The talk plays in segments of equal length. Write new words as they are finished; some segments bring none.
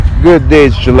Good day,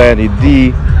 it's Jelani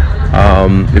D.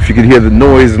 If you could hear the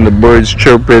noise and the birds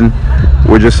chirping,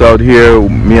 we're just out here,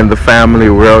 me and the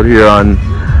family, we're out here on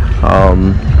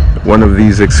one of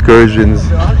these excursions.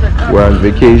 We're on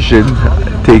vacation,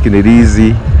 taking it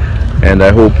easy, and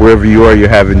I hope wherever you are, you're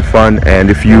having fun.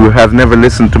 And if you have never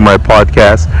listened to my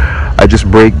podcast, I just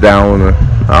break down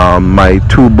my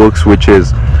two books, which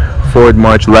is Forward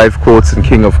March Life Quotes and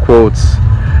King of Quotes.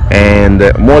 And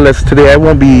more or less today I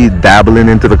won't be dabbling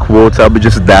into the quotes. I'll be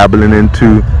just dabbling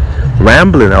into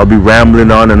rambling. I'll be rambling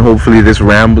on, and hopefully this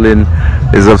rambling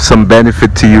is of some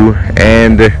benefit to you.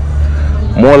 And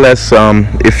more or less,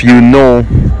 if you know,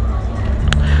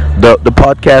 the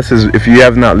podcast is, if you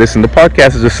have not listened, the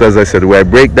podcast is just, as I said, where I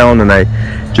break down and I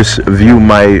just view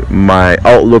my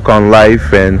outlook on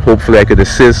life, and hopefully I could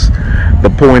assist.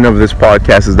 The point of this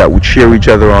podcast is that we cheer each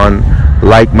other on,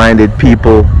 like-minded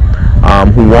people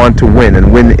who want to win,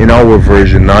 and win in our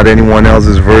version, not anyone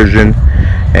else's version.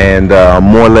 And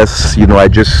more or less,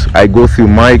 I go through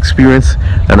my experience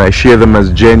and I share them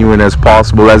as genuine as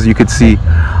possible. As you could see,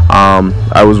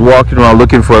 I was walking around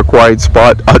looking for a quiet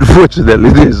spot. Unfortunately,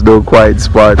 there's no quiet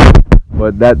spot,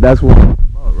 but that's what it's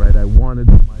about, right? I wanted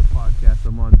my podcast.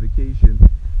 I'm on vacation,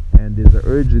 and there's an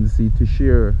urgency to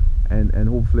share, and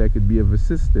hopefully I could be of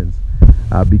assistance.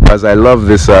 Because I love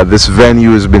this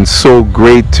venue has been so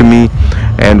great to me.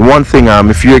 And one thing,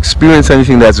 if you experience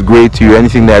anything that's great to you,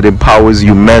 anything that empowers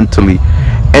you mentally,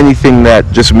 anything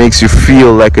that just makes you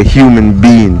feel like a human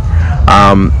being,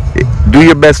 do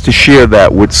your best to share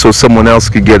that with, so someone else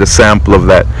could get a sample of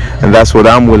that. And that's what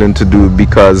I'm willing to do,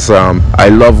 because I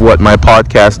love what my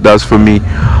podcast does for me.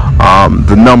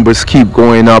 The numbers keep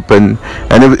going up, and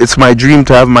it's my dream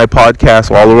to have my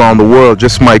podcast all around the world.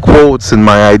 Just my quotes and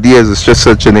my ideas, it's just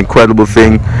such an incredible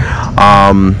thing.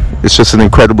 It's just an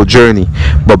incredible journey.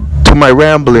 But to my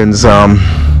ramblings,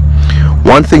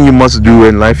 one thing you must do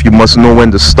in life, you must know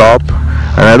when to stop.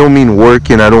 And I don't mean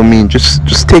working, I don't mean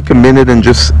just take a minute and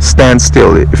just stand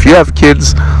still. If you have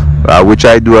kids, which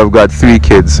I do, I've got 3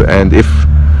 kids, and if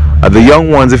the young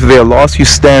ones, if they're lost, you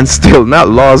stand still. Not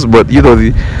lost, but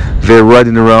they're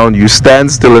running around. You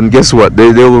stand still, and guess what?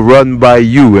 They will run by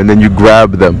you, and then you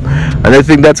grab them. And I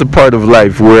think that's a part of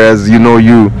life. Whereas you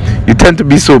tend to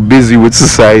be so busy with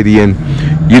society, and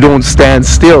you don't stand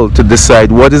still to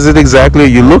decide what is it exactly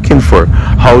you're looking for.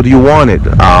 How do you want it?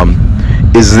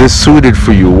 Is this suited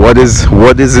for you? What is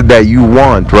it that you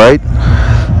want, right?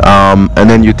 And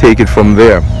then you take it from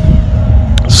there.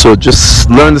 So just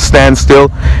learn to stand still.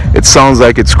 It sounds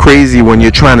like it's crazy when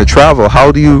you're trying to travel.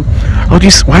 Why do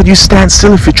you stand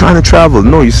still if you're trying to travel?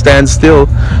 No, you stand still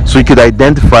so you could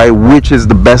identify which is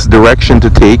the best direction to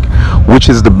take, which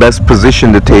is the best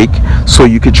position to take, so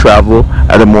you could travel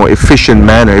at a more efficient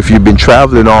manner. If you've been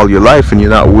traveling all your life and you're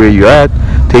not where you're at,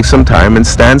 take some time and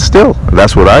stand still.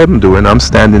 That's what I'm doing. I'm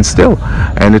standing still,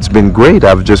 and it's been great.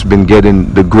 I've just been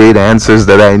getting the great answers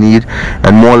that I need,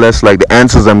 and more or less, like, the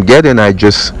answers I'm getting,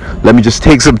 let me just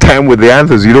take some time with the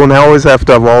answers. You don't always have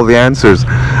to have all the answers.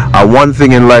 One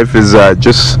thing in life is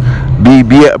just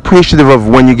be appreciative of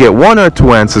when you get 1 or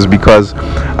 2 answers, because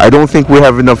I don't think we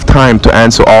have enough time to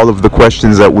answer all of the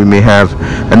questions that we may have,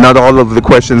 and not all of the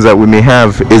questions that we may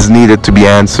have is needed to be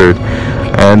answered.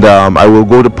 And I will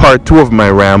go to part 2 of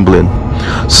my rambling.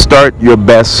 Start your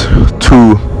best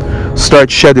to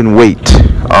start shedding weight.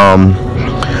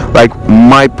 Like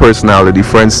my personality,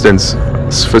 for instance,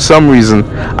 for some reason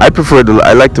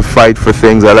I like to fight for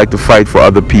things. I like to fight for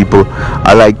other people.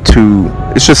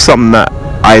 It's just something that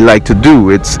I like to do.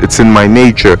 It's in my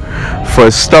nature. For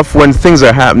stuff, when things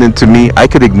are happening to me, I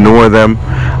could ignore them,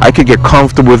 I could get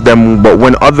comfortable with them, but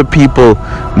when other people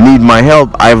need my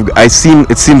help, it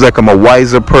seems like I'm a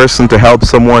wiser person to help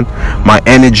someone. My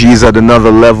energy is at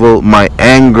another level. My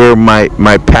anger,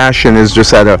 my passion is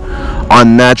just at a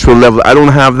unnatural level. I don't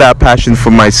have that passion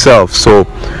for myself. So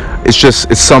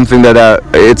it's something that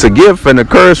it's a gift and a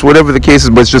curse, whatever the case is,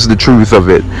 but it's just the truth of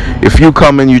it. If you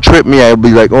come and you trip me, I'll be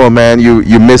like, oh man,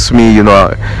 you miss me,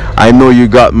 I know you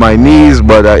got my knees,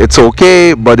 but it's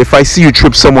okay. But if I see you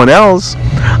trip someone else,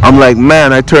 I'm like,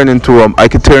 man, I could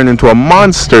turn into a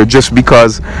monster, just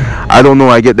because I don't know,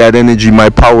 I get that energy. My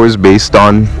power is based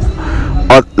on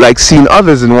like seeing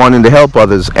others and wanting to help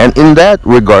others. And in that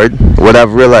regard, what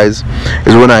I've realized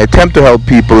is when I attempt to help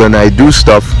people and I do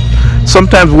stuff,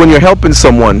 sometimes when you're helping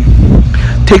someone,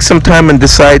 take some time and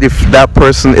decide if that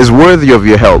person is worthy of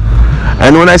your help.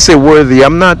 And when I say worthy, we're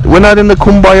not in the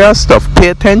kumbaya stuff. Pay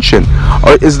attention.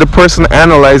 Or is the person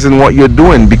analyzing what you're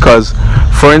doing? Because,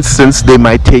 for instance, they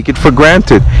might take it for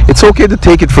granted. It's okay to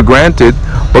take it for granted,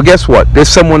 but guess what? There's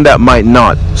someone that might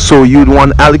not. So you'd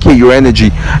want to allocate your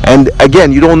energy. And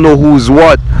again, you don't know who's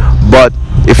what, But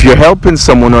if you're helping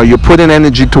someone or you're putting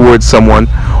energy towards someone,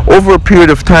 over a period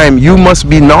of time, you must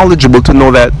be knowledgeable to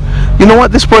know that, you know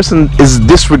what, this person is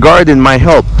disregarding my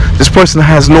help. This person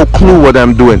has no clue what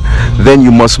I'm doing. Then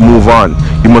you must move on.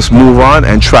 You must move on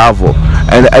and travel.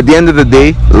 And at the end of the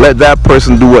day, let that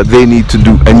person do what they need to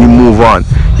do, and you move on.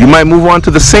 You might move on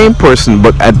to the same person,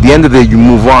 but at the end of the day, you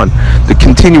move on. The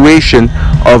continuation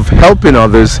of helping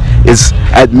others is,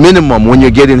 at minimum, when you're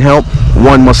getting help,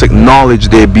 one must acknowledge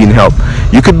they're being helped.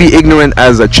 You could be ignorant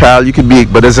as a child,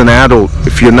 but as an adult,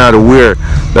 if you're not aware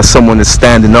that someone is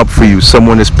standing up for you,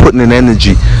 someone is putting in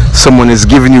energy, someone is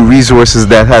giving you resources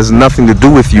that has nothing to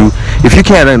do with you, if you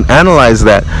can't analyze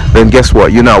that, then guess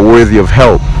what? You're not worthy of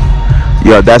help.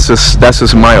 Yeah, that's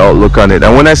just my outlook on it.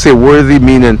 And when I say worthy,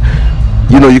 meaning,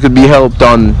 you could be helped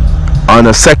on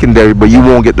a secondary, but you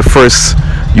won't get the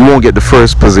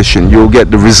first position. You'll get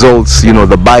the results,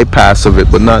 the bypass of it,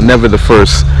 but never the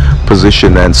first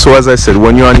position. And so, as I said,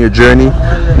 when you're on your journey,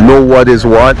 know what is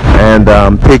what, and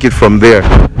take it from there.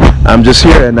 I'm just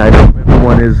here, and I hope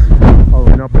everyone is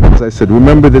following up. And as I said,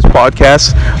 remember this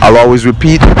podcast, I'll always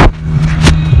repeat,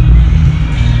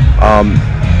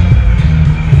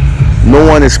 no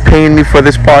one is paying me for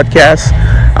this podcast.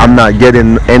 I'm not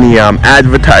getting any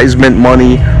advertisement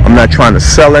money. I'm not trying to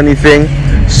sell anything.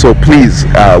 So please,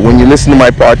 when you listen to my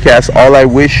podcast, all I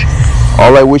wish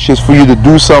is for you to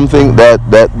do something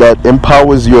that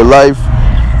empowers your life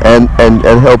and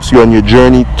helps you on your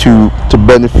journey to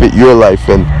benefit your life.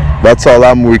 And that's all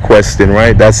I'm requesting,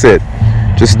 right? That's it.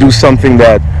 Just do something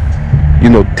that,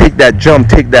 take that jump,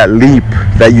 take that leap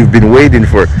that you've been waiting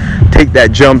for. Take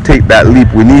that jump, take that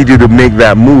leap. We need you to make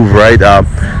that move, right?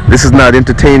 This is not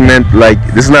entertainment.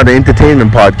 This is not an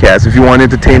entertainment podcast. If you want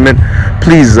entertainment,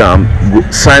 please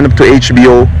sign up to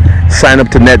HBO, sign up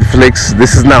to Netflix.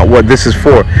 This is not what this is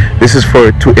for. This is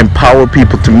to empower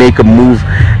people to make a move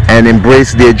and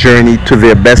embrace their journey to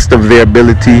their best of their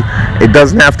ability. It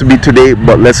doesn't have to be today,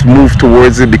 but let's move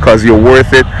towards it because you're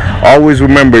worth it. Always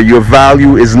remember, your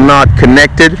value is not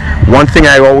connected. One thing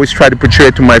I always try to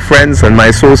portray to my friends and my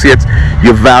associates,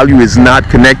 your value is not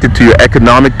connected to your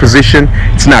economic position.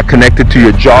 It's not connected to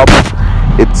your job.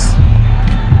 It's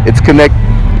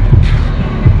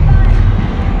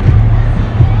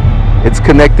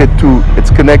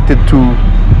connected to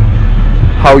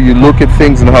how you look at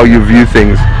things and how you view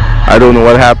things. I don't know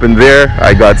what happened there.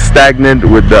 I got stagnant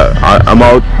with I'm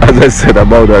out, as I said,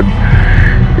 I'm out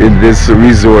in this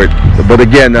resort. But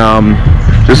again,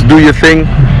 just do your thing.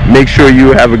 Make sure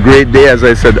you have a great day. As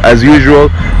I said, as usual,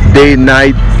 day,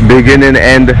 night, beginning,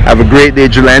 end. Have a great day,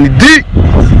 Jelani D.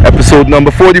 Episode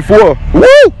number 44.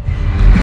 Woo!